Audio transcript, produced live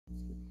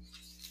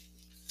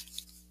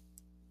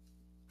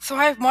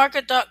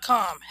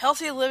ThriveMarket.com.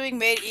 Healthy living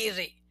made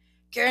easy.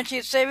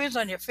 Guaranteed savings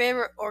on your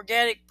favorite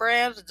organic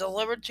brands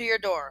delivered to your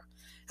door.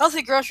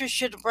 Healthy groceries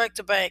shouldn't break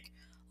the bank.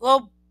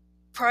 Low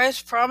price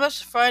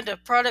promise. Find a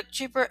product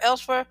cheaper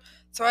elsewhere.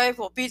 Thrive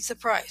will beat the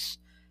price.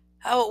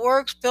 How it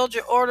works: build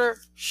your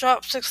order.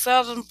 Shop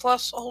 6,000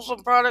 plus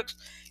wholesome products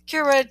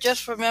curated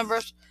just for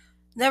members.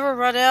 Never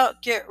run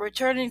out. Get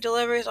returning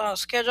deliveries on a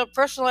schedule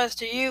personalized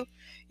to you.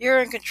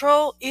 You're in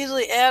control.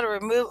 Easily add or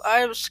remove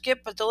items,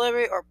 skip a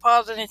delivery, or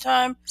pause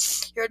anytime.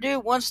 Your new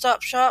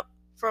one-stop shop,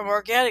 from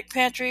organic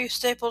pantry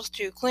staples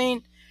to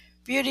clean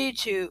beauty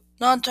to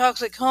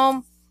non-toxic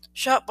home.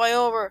 Shop by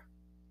over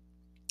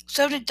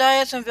 70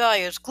 diets and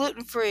values: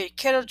 gluten-free,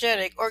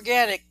 ketogenic,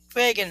 organic,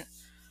 vegan,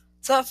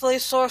 thoughtfully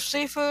sourced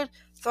seafood.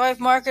 Thrive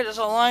Market is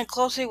aligned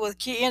closely with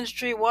key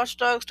industry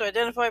watchdogs to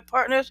identify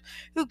partners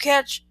who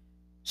catch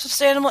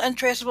sustainable and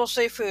traceable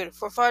seafood.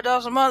 For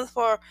 $5 a month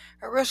for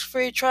a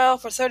risk-free trial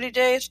for 30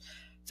 days,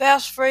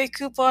 fast, free,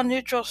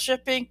 coupon-neutral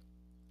shipping,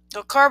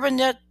 or carbon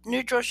net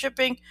neutral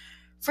shipping,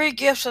 free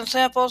gifts and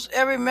samples.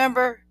 Every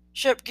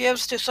membership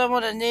gives to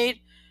someone in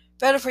need.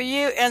 Better for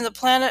you and the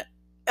planet.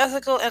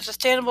 Ethical and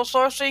sustainable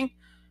sourcing,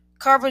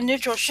 carbon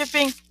neutral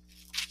shipping,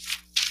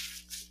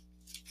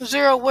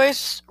 zero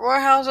waste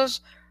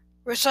warehouses,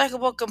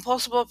 recyclable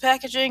compostable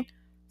packaging.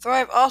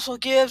 Thrive also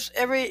gives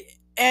every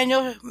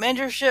annual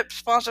membership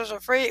sponsors a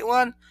free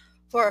one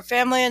for a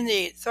family in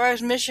need.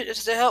 Thrive's mission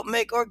is to help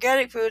make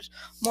organic foods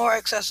more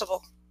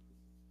accessible.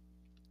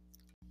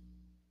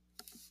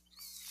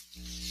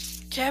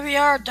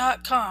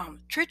 Caviar.com.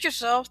 Treat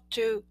yourself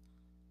to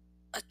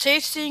a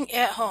tasting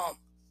at home.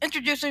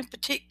 Introducing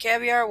Petite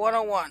Caviar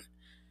 101.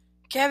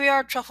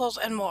 Caviar, truffles,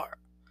 and more.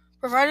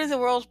 Providing the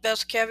world's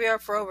best caviar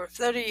for over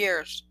 30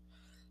 years.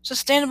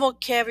 Sustainable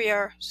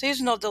caviar,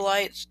 seasonal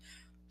delights,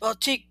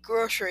 boutique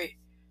grocery.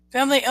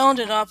 Family owned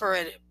and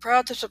operated.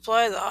 Proud to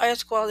supply the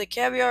highest quality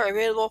caviar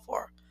available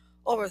for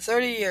over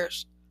 30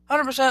 years.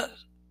 100%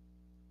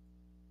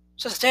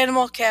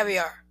 sustainable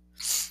caviar.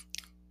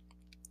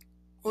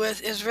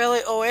 With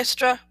Israeli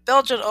oyster,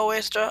 Belgian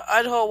oyster,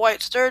 Idaho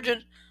white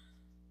sturgeon,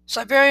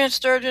 Siberian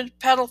sturgeon,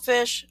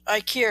 paddlefish,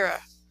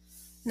 ikira.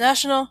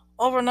 National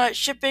overnight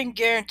shipping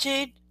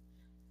guaranteed.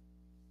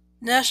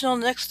 National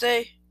next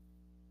day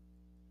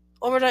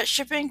overnight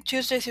shipping,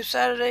 Tuesday through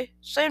Saturday.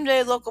 Same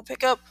day local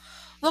pickup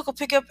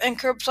and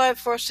curbside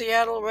for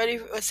Seattle, ready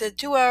within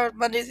 2 hours,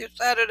 Monday through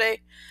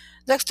Saturday.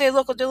 Next day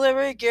local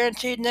delivery,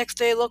 guaranteed next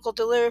day local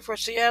delivery for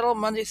Seattle,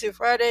 Monday through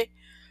Friday.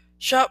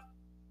 Shop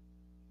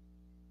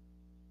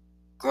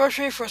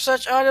grocery for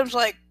such items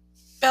like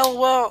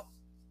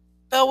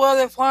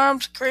Bellwether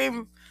Farms,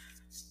 cream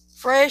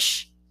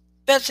fresh,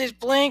 Betsy's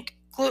Blink,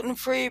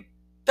 gluten-free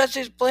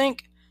Betsy's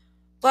Blink,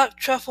 black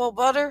truffle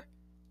butter,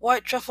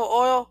 white truffle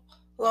oil,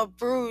 La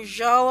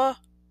Brugeola,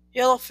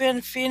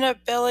 yellowfin fina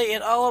belly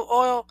and olive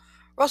oil,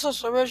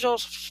 Russell's Original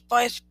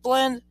Spice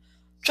Blend,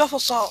 truffle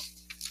salt.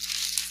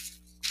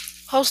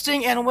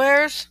 Hosting and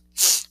wares: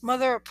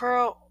 mother of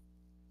pearl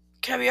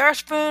caviar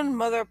spoon,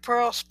 mother of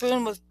pearl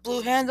spoon with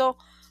blue handle,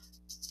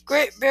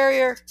 Great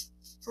Barrier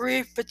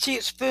Reef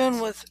petite spoon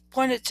with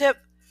pointed tip,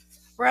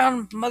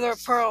 round mother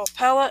of pearl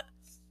palette,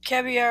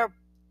 caviar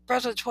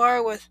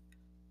presentoir with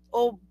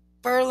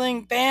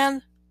Sterling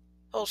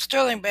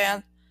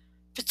band,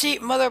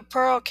 petite mother of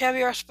pearl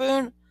caviar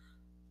spoon,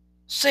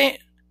 Saint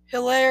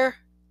Hilaire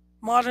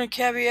modern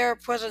caviar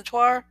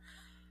presentoir,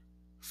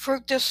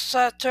 Fructus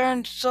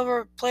Saturn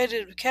silver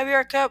plated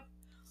caviar cup,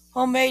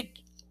 homemade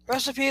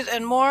recipes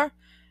and more,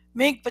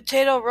 mink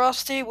potato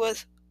rosti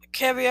with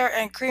caviar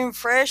and cream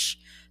fresh,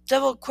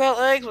 deviled quail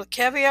eggs with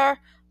caviar,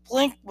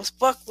 blink with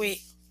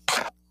buckwheat.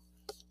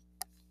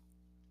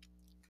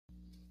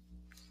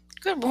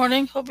 Good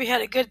morning. Hope you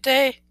had a good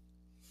day.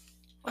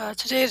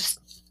 Today's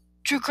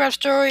true crime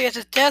story is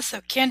the death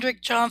of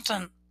Kendrick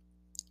Johnson.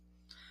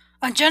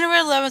 On January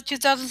 11,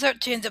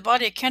 2013, the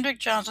body of Kendrick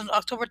Johnson,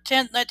 October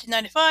 10,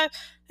 1995,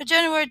 to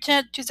January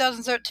 10,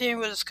 2013,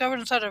 was discovered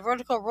inside a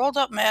vertical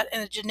rolled-up mat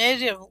in the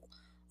gymnasium of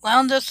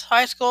Lowndes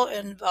High School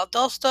in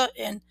Valdosta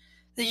in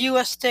the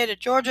U.S. state of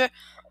Georgia,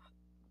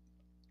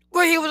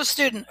 where he was a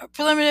student. A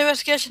preliminary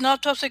investigation and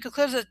autopsy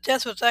concluded that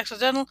death was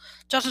accidental.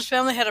 Johnson's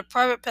family had a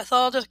private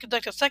pathologist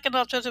conduct a second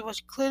autopsy,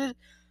 which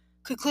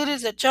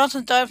concluded that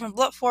Johnson died from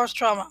blunt force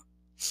trauma.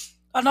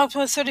 On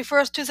October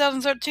 31,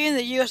 2013,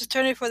 the U.S.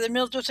 Attorney for the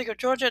Middle District of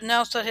Georgia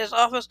announced that his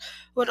office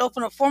would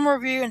open a formal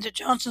review into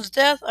Johnson's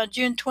death. On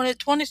June 20,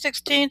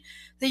 2016,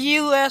 the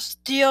U.S.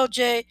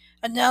 DOJ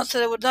announced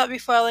that it would not be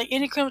filing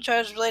any criminal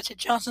charges related to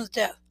Johnson's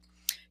death.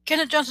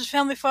 Kendrick Johnson's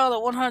family filed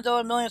a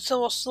 $100 million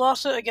civil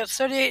lawsuit against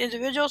 38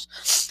 individuals.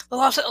 The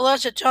lawsuit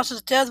alleged that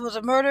Johnson's death was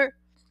a murder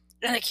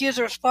and accused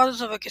the respondents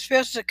of a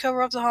conspiracy to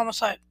cover up the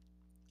homicide.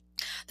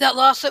 That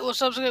lawsuit was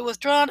subsequently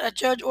withdrawn. A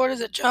judge ordered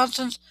the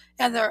Johnsons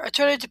and their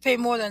attorney to pay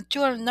more than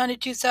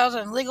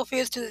 $292,000 in legal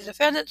fees to the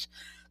defendants.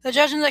 The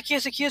judge in that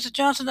case accused the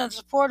Johnsons of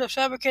support of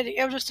fabricating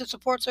evidence to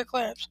support their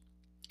claims.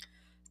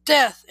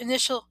 Death.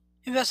 Initial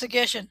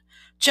investigation.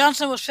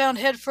 Johnson was found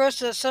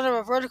headfirst in the center of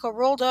a vertical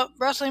rolled-up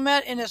wrestling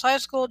mat in his high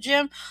school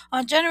gym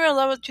on January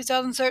 11,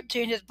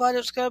 2013. His body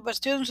was discovered by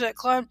students who had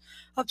climbed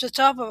up to the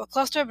top of a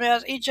cluster of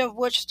mats, each of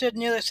which stood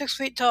nearly 6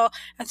 feet tall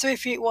and 3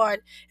 feet wide.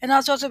 An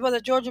autopsy by the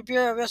Georgia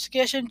Bureau of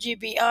Investigation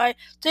 (GBI)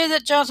 stated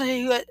that Johnson,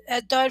 who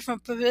had died from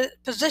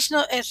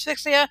positional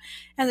asphyxia,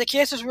 and the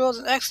case was ruled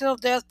an accidental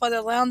death by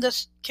the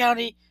Lowndes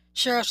County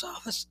Sheriff's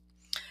Office.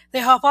 They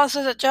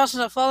hypothesized that Johnson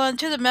had fallen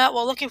into the mat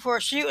while looking for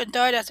a chute and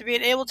died after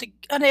being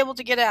unable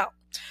to get out.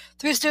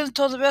 3 students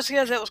told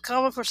investigators that it was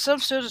common for some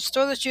students to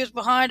store the shoes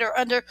behind or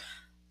under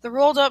the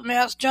rolled-up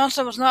mats.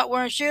 Johnson was not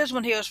wearing shoes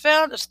when he was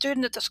found. A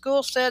student at the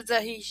school said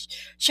that he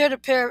shared a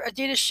pair of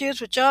Adidas shoes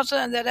with Johnson,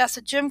 and that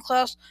after gym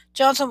class,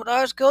 Johnson would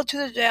always go to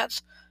the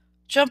mats,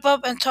 jump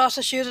up, and toss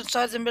the shoes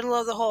inside the middle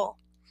of the hole.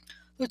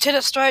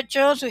 Lieutenant Stride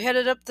Jones, who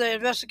headed up the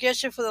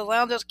investigation for the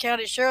Lowndes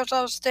County Sheriff's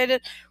Office,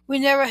 stated, "We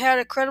never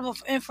had credible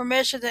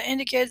information that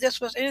indicated this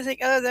was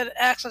anything other than an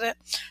accident."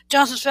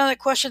 Johnson's family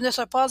questioned this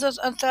hypothesis.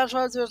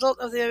 Unsatisfied with the result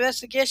of the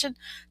investigation,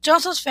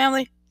 Johnson's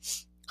family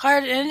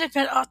hired an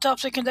independent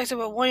autopsy conducted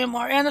by William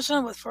R.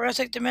 Anderson with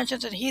Forensic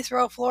Dimensions in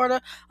Heathrow,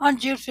 Florida, on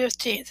June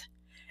 15th.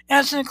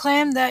 Anderson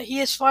claimed that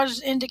his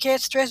findings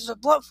indicates traces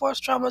of blunt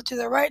force trauma to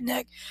the right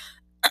neck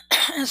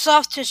and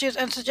soft tissues,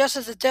 and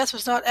suggested the death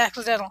was not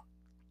accidental.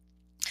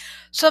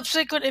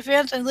 Subsequent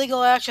events and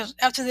legal actions.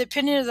 After the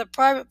opinion of the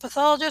private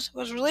pathologist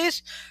was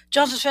released,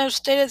 Johnson's family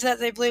stated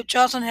that they believed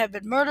Johnson had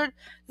been murdered.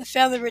 The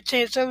family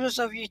retained services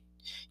of U.S.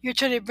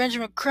 Attorney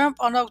Benjamin Crump.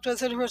 On October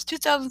 31,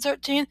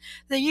 2013,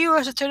 the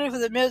U.S. Attorney for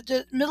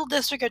the Middle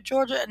District of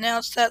Georgia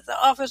announced that the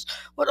office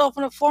would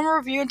open a formal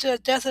review into the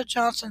death of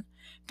Johnson.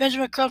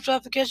 Benjamin Crump's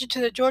application to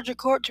the Georgia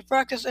court to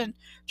practice in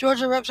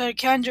Georgia representing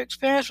Kendrick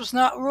experience was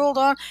not ruled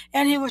on,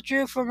 and he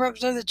withdrew from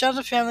representing the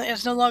Johnson family and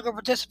is no longer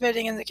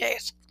participating in the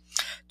case.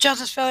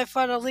 Johnson's family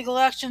filed a legal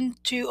action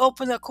to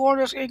open the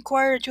coroner's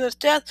inquiry into his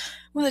death.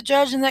 When the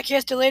judge in that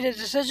case delayed a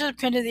decision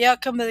pending the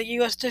outcome of the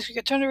U.S. District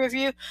Attorney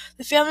review,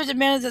 the family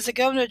demanded that the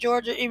governor of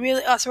Georgia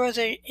immediately authorize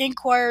an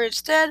inquiry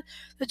instead.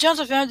 The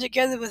Johnson family,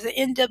 together with the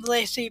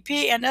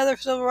NAACP and other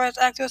civil rights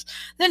activists,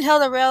 then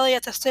held a rally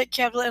at the state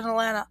capitol in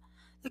Atlanta.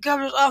 The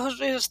governor's office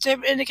released a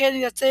statement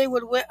indicating that they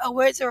would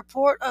await the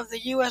report of the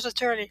U.S.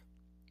 Attorney.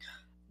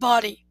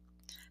 Body.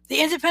 The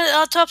independent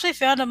autopsy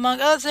found,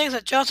 among other things,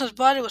 that Johnson's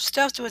body was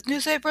stuffed with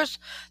newspapers.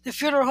 The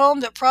funeral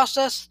home that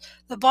processed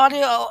the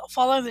body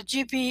following the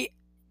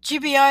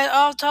GBI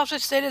autopsy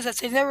stated that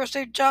they never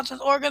received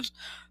Johnson's organs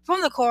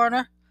from the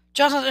coroner.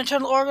 Johnson's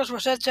internal organs were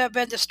said to have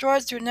been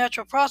destroyed through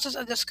natural process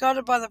and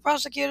discarded by the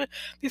prosecutor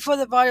before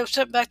the body was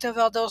sent back to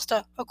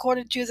Valdosta,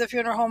 according to the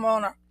funeral home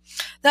owner.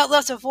 That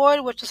left a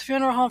void which the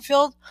funeral home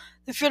filled.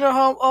 The funeral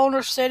home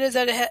owner stated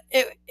that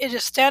it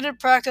is standard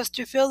practice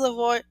to fill the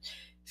void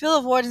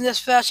in this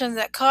fashion,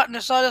 that cotton or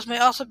sawdust may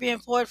also be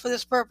employed for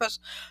this purpose.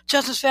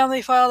 Johnson's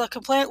family filed a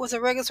complaint with the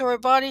regulatory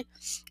body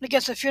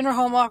against the funeral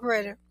home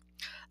operator.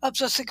 A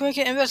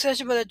significant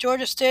investigation by the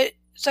Georgia State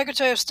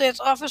Secretary of State's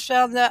office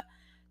found that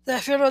the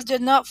funeral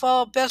did not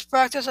follow best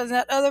practice and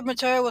that other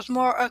material was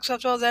more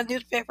acceptable than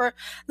newspaper.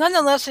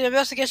 Nonetheless, the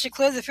investigation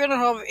cleared the funeral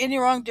home of any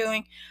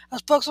wrongdoing. A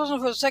spokesperson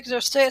for the Secretary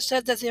of State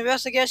said that the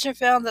investigation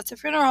found that the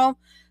funeral home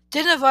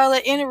didn't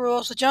violate any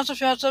rules. The Johnson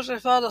family subsequently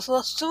filed a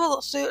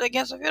civil suit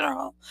against the funeral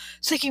home,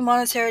 seeking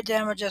monetary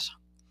damages.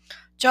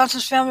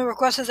 Johnson's family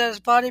requested that his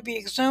body be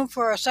exhumed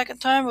for a second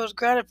time. It was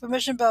granted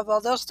permission by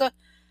Valdosta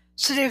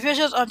city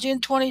officials on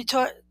June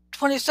 22,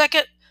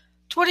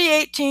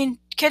 2018.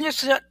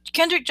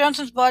 Kendrick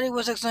Johnson's body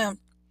was exhumed.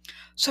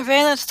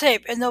 Surveillance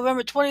tape. In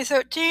November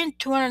 2013,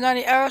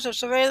 290 hours of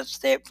surveillance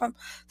tape from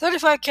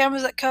 35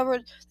 cameras that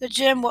covered the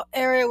gym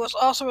area was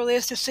also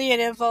released to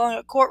CNN following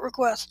a court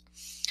request.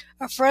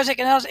 A forensic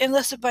analysis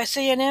enlisted by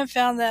CNN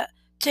found that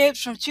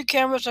tapes from 2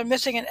 cameras are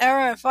missing an hour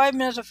and 5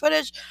 minutes of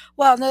footage,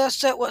 while another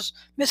set was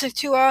missing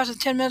 2 hours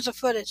and 10 minutes of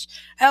footage.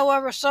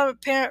 However, some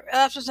apparent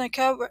lapses in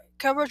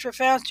coverage were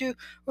found to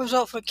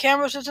result from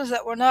camera systems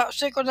that were not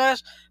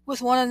synchronized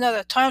with one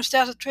another.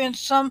 Timestamps between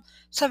some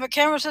separate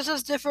camera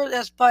systems differed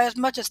by as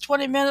much as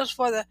 20 minutes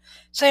for the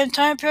same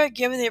time period,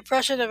 giving the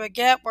impression of a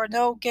gap where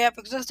no gap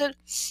existed.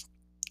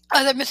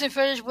 Other missing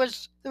footage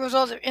was the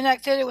result of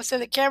inactivity within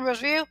the camera's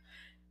view.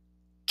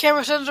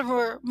 Camera systems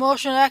were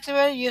motion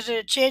activated, using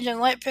a change in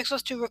light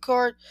pixels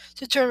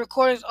to turn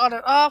recordings on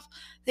and off.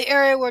 The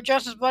area where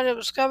Johnson's body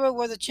was discovered,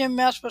 where the gym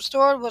mats were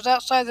stored, was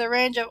outside the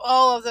range of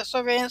all of the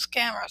surveillance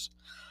cameras.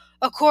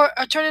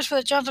 Attorneys for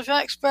the Johnson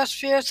family expressed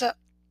fears that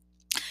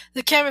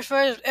the camera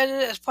footage was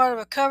edited as part of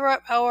a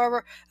cover-up.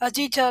 However, a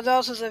detailed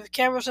analysis of the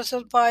camera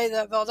systems by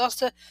the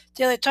Valdosta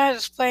Daily Times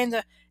explained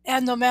the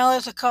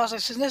anomalies that caused a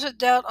significant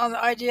doubt on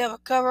the idea of a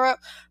cover-up.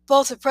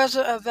 Both the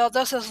president of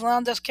Valdosta's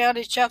Lowndes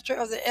County chapter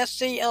of the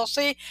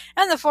SCLC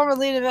and the former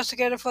lead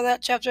investigator for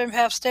that chapter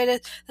have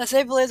stated that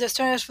they believe the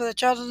attorneys for the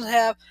Johnsons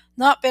have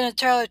not been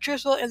entirely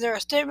truthful in their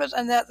statements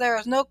and that there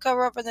is no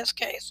cover-up in this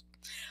case.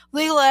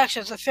 Legal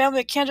actions. The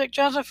family of Kendrick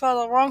Johnson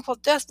filed a wrongful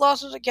death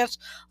lawsuit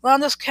against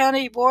Lowndes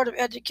County Board of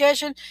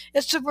Education,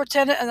 its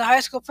superintendent, and the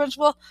high school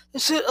principal. The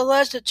suit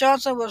alleged that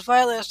Johnson was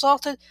violently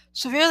assaulted,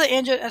 severely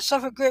injured, and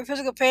suffered great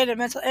physical pain and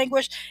mental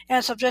anguish,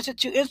 and subjected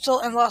to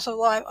insult and loss of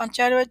life on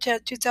January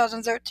 10,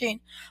 2013.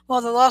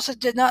 While the lawsuit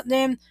did not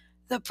name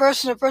the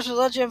person or persons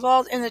allegedly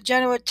involved in the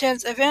January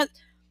 10th event,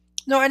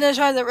 nor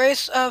identify the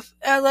race of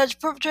alleged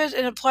perpetrators,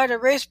 and applied a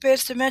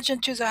race-based dimension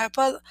to the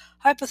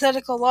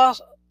hypothetical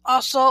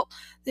assault.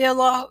 The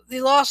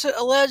lawsuit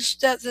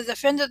alleged that the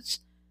defendants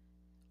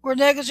were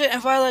negligent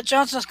and violated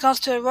Johnson's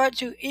constitutional right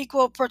to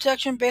equal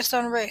protection based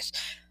on race.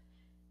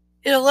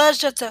 It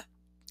alleged that the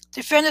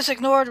defendants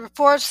ignored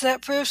reports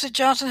that previously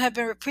Johnson had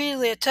been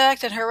repeatedly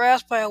attacked and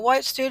harassed by a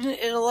white student.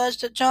 It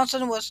alleged that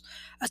Johnson was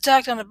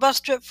attacked on a bus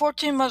trip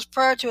 14 months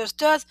prior to his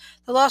death.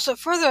 The lawsuit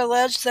further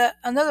alleged that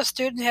another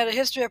student had a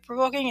history of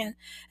provoking and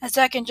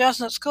attacking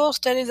Johnson at school,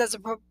 stating that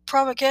the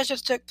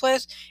provocations took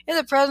place in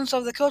the presence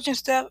of the coaching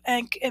staff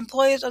and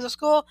employees of the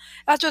school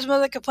after his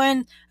mother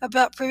complained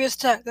about previous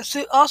attack. The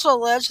suit also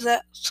alleged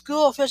that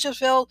school officials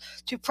failed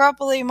to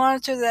properly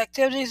monitor the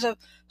activities of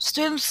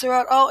students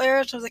throughout all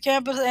areas of the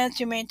campus and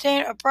to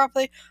maintain a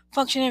properly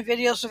functioning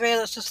video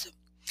surveillance system.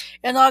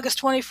 In August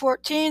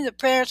 2014, the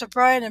parents of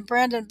Brian and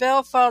Brandon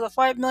Bell filed a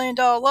 $5 million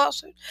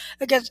lawsuit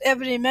against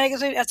Ebony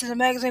magazine after the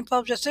magazine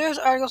published a series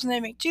of articles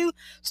naming two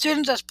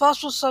students as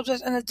possible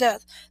subjects in the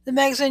death. The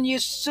magazine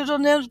used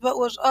pseudonyms but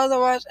was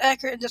otherwise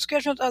accurate in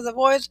descriptions of the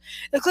boys,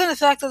 including the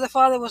fact that the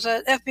father was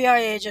an FBI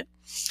agent.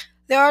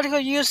 The article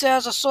used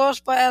as a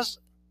source as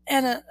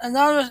an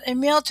anonymous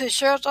email to the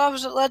sheriff's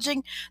office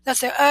alleging that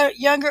the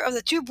younger of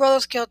the two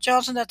brothers killed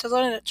Johnson after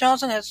learning that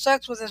Johnson had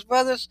sex with his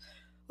brother's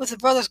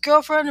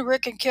girlfriend.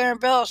 Rick and Karen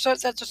Bell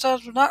assert that the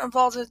sons were not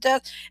involved in the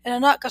death and are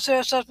not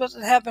considered suspects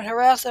and have been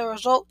harassed as a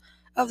result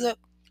of the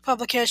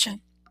publication.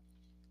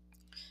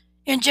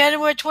 In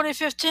January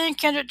 2015,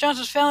 Kendrick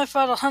Johnson's family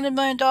filed a $100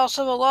 million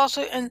civil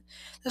lawsuit in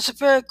the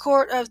Superior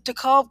Court of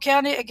DeKalb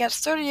County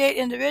against 38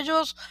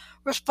 individuals.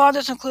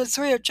 Respondents include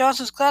 3 of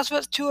Johnson's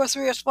classmates, 2 or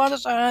 3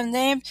 respondents are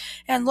unnamed,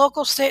 and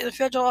local, state, and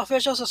federal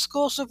officials, the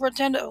school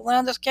superintendent of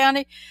Lowndes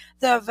County,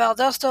 the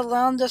Valdosta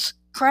Lowndes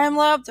Crime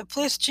Lab, the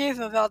police chief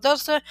of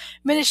Valdosta,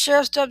 many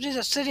sheriff's deputies,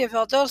 the city of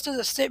Valdosta,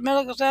 the state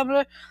medical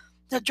examiner,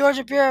 the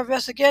Georgia Bureau of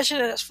Investigation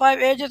and its 5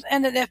 agents,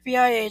 and an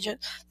FBI agent.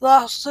 The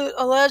lawsuit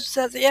alleged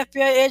that the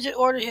FBI agent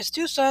ordered his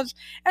 2 sons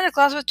and a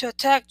classmate to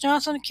attack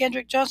Johnson.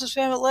 Kendrick Johnson's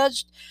family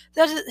alleged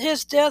that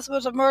his death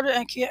was a murder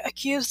and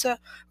accused the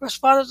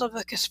respondents of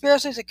a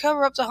conspiracy to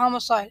cover up the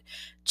homicide.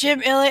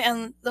 Jim Illey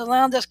and the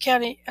Lowndes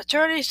County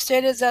attorney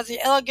stated that the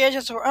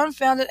allegations were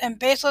unfounded and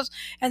baseless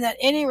and that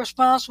any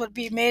response would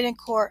be made in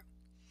court.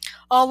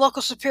 All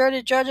local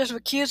superior judges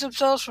recused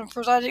themselves from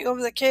presiding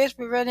over the case,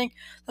 preventing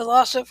the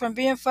lawsuit from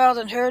being filed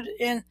and heard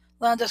in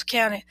Lowndes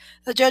County.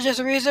 The judge's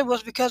reason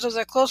was because of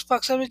their close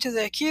proximity to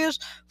the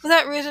accused. For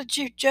that reason,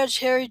 Chief Judge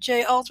Harry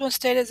J. Altman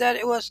stated that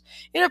it was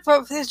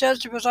inappropriate for these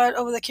judges to preside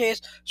over the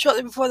case.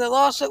 Shortly before the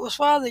lawsuit was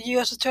filed, the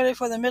U.S. Attorney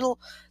for the Middle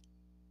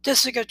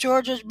District of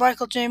Georgia,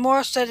 Michael J.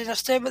 Moore, said in a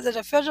statement that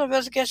a federal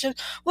investigation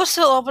was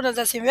still open and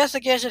that the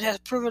investigation has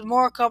proven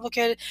more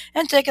complicated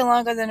and taken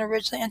longer than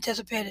originally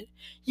anticipated.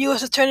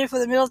 U.S. Attorney for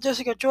the Middle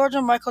District of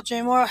Georgia, Michael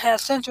J. Moore,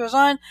 has since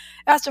resigned.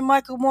 After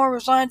Michael Moore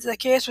resigned, the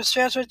case was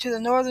transferred to the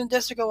Northern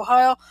District of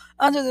Ohio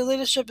under the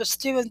leadership of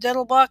Stephen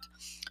Dettelbach.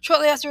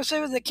 Shortly after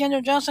receiving the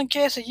Kendrick Johnson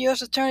case, the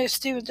U.S. Attorney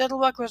Stephen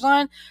Dettelbach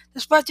resigned.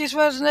 Despite these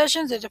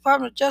resignations, the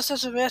Department of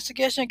Justice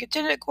investigation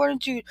continued, according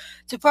to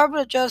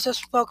Department of Justice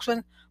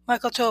spokesman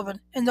Michael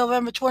Tobin. In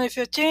November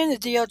 2015, the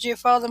DOJ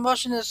filed a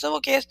motion in the civil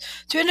case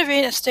to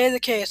intervene and stay the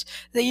case.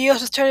 The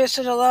U.S. Attorney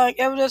said allowing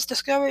evidence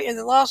discovery in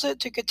the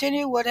lawsuit to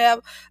continue would have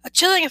a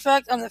chilling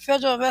effect on the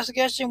federal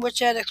investigation, which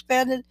had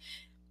expanded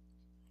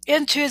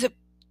into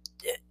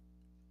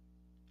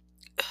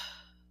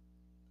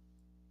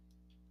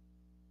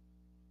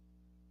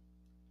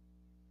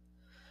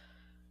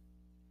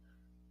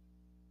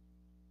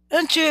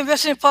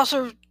investigating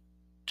possible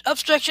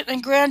obstruction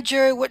and grand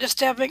jury witness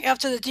tampering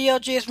after the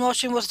DOJ's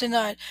motion was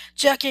denied.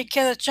 Jackie and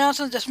Kenneth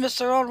Johnson dismissed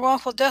their own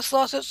wrongful death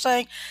lawsuit,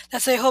 saying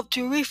that they hope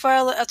to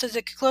refile it after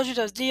the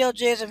conclusion of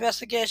DOJ's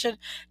investigation.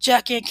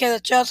 Jackie and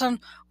Kenneth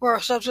Johnson were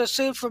subsequently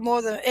sued for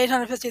more than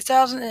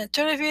 $850,000 in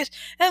attorney fees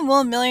and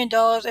 $1 million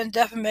in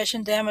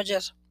defamation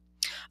damages.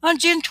 On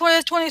June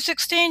 20,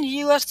 2016, the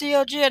U.S.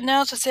 DOJ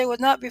announced that they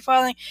would not be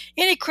filing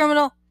any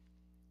criminal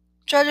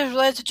charges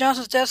related to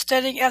Johnson's death,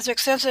 stating after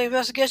extensive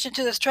investigation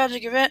into this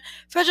tragic event,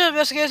 federal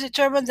investigators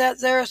determined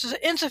that there is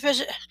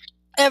insufficient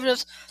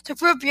evidence to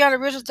prove beyond a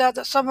reasonable doubt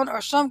that someone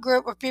or some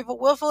group of people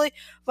willfully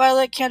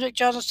violate Kendrick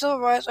Johnson's civil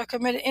rights or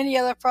committed any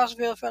other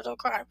prosecutable federal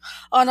crime.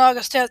 On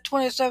August 10,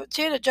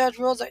 2017, a judge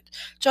ruled that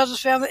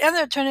Johnson's family and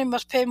their attorney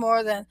must pay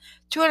more than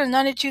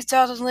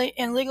 $292,000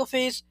 in legal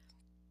fees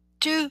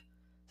to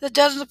the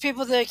dozens of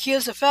people they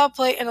accused of foul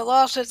play in a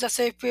lawsuit that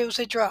they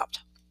previously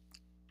dropped.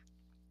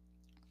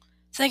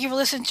 Thank you for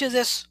listening to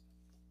this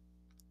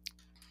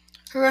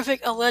horrific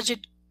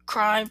alleged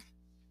crime,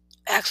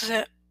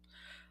 accident,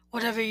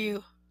 whatever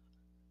you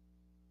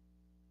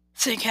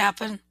thing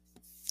happen.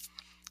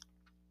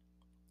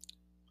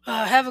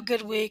 Have a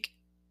good week.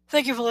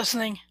 Thank you for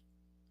listening,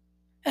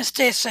 and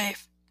stay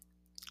safe.